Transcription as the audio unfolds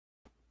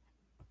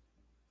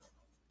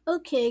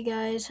Okay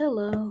guys,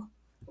 hello.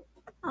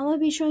 I'm gonna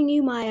be showing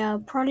you my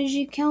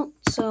Prodigy account.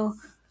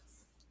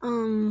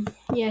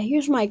 Yeah,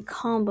 here's my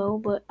combo,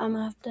 but I'm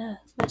gonna have to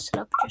mess it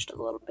up just a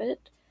little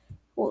bit.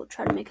 We'll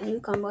try to make a new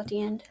combo at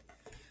the end.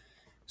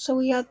 So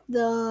we got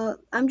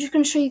I'm just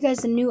gonna show you guys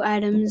the new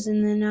items,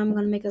 and then I'm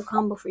gonna make a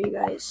combo for you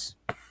guys.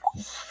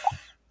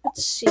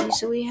 Let's see,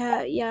 so we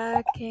have,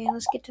 okay,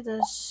 let's get to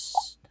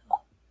this.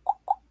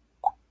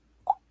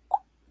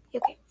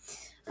 Okay,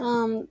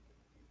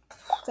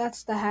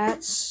 that's the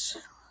hats.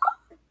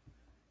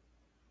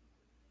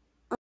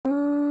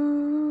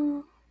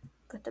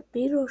 Got the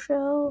beetle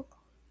shell.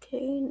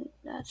 Okay,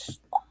 that's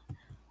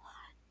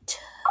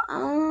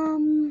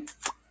Um.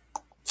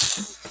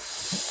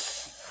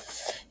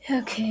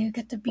 Okay, I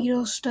got the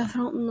Beatles stuff. I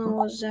don't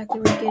know exactly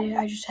where to get it.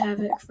 I just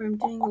have it from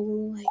doing a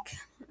little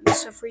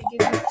stuff where you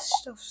give me this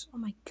stuff. Oh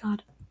my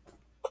god,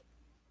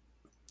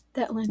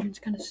 that lantern's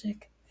kind of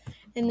sick.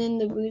 And then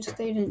the boots,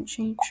 they didn't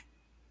change.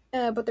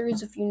 But there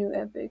is a few new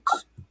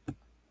epics.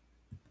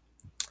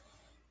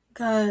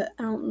 I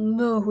don't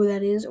know who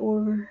that is,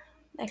 or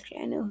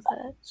actually I know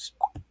that's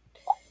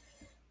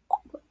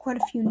quite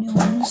a few new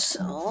ones.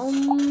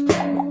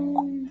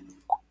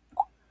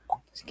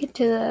 Let's get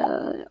to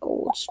the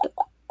old stuff.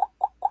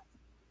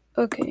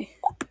 Okay,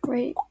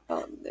 right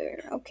out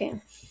there.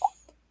 Okay.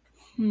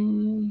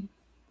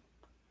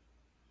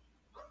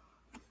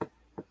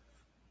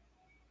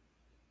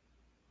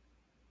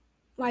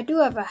 I do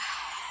have a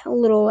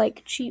little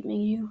cheat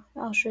menu.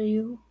 I'll show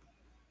you.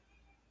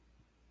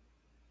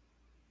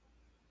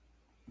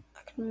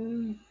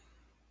 I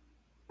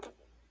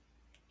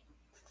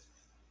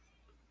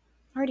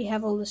already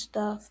have all this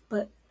stuff,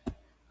 but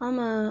I'm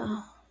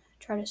gonna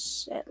try to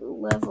set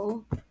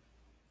level.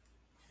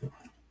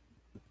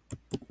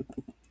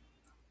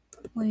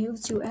 Wait,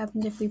 let's see what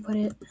happens if we put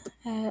it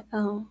at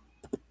you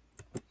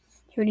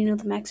already know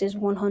the max is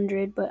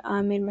 100, but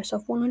I made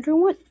myself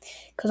 101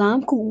 because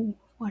I'm cool.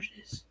 Watch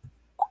this.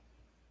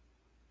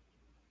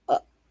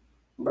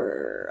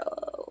 Bro,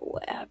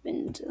 what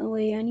happened? Oh,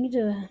 wait, I need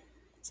to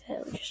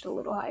set it just a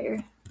little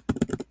higher.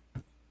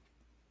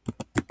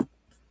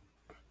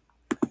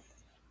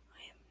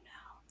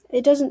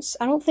 It doesn't,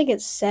 I don't think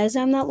it says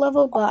I'm that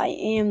level, but I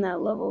am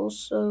that level,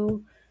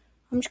 so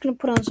I'm just gonna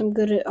put on some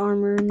good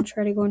armor and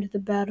try to go into the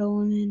battle,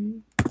 and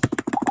then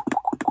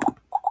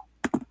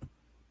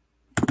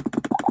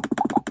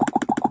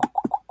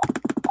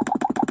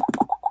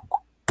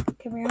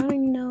okay, I don't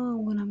even know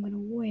what I'm gonna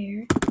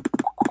wear.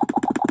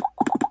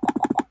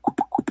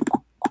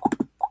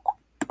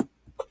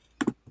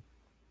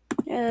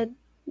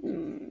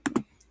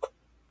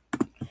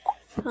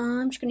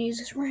 I'm just gonna use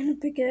this random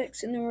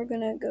pickaxe, and then we're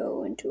gonna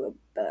go into a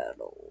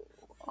battle.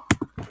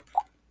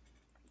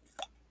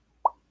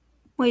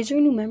 Wait, is there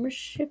new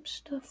membership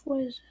stuff? What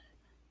is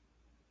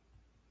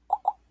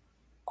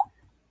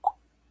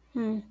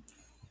it?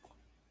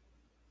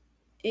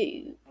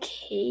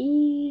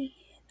 Okay.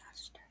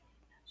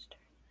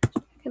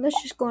 Okay,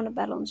 let's just go into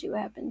battle and see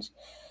what happens.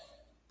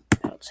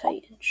 Battle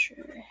Titan,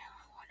 sure.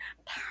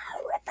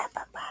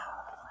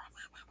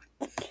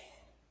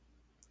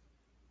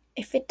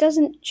 If it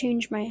doesn't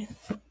change my...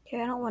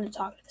 Okay, I don't want to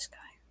talk to this guy.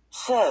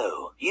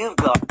 So, you've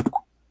got...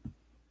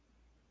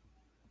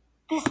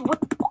 This would...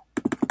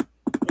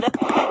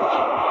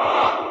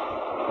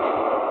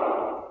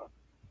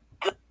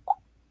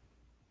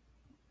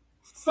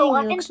 So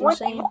he looks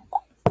insane.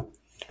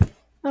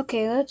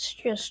 Okay, let's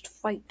just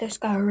fight this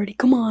guy already.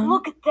 Come on.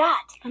 Look at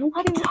that! I don't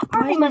A care.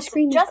 party must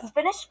have just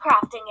finished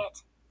crafting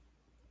it.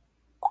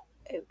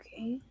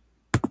 Okay.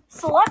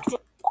 Select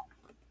it.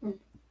 Let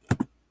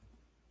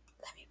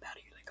me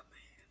battle you like a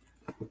man.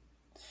 I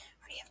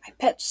already have my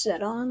pet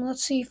set on.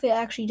 Let's see if it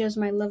actually does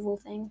my level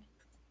thing.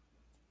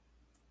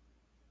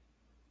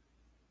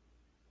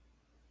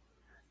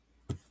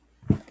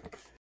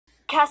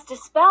 Cast a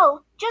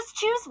spell. Just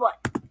choose one.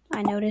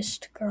 I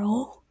noticed,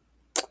 girl.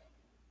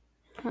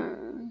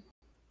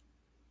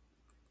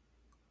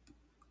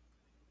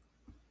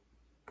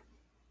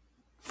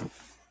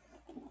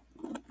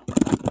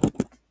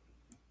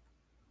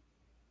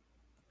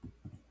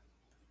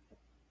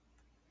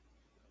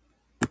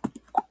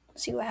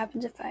 See what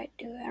happens if I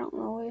do it. I don't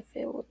know if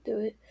it will do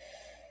it.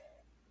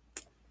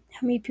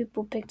 How many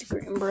people picked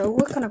green, bro?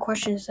 What kind of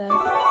question is that? I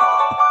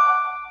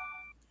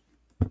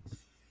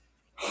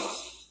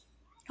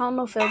don't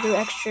know if it'll do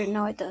extra.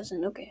 No, it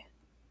doesn't. Okay.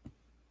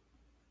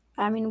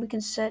 I mean, we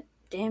can set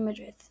damage,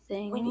 I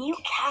think. When you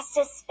cast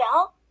a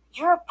spell,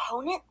 your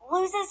opponent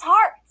loses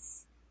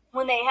hearts.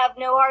 When they have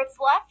no hearts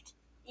left,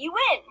 you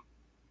win.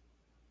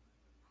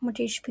 How much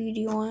HP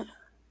do you want?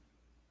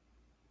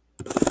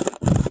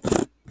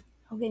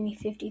 I'll give me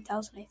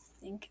 50,000, I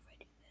think, if I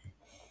do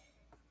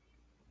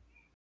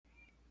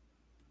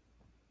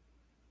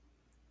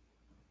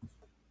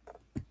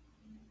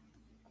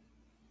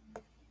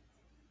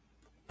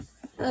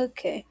that.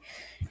 Okay.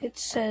 It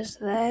says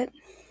that.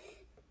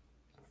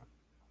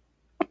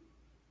 But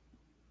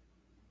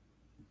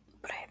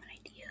I have an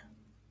idea.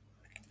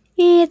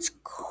 It's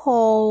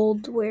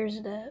called...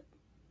 Where's that?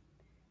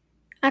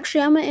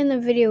 Actually, I'm gonna end the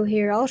video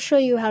here. I'll show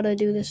you how to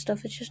do this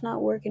stuff. It's just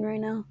not working right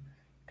now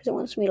because it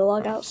wants me to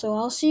log out. So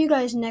I'll see you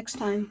guys next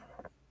time.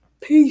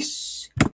 Peace.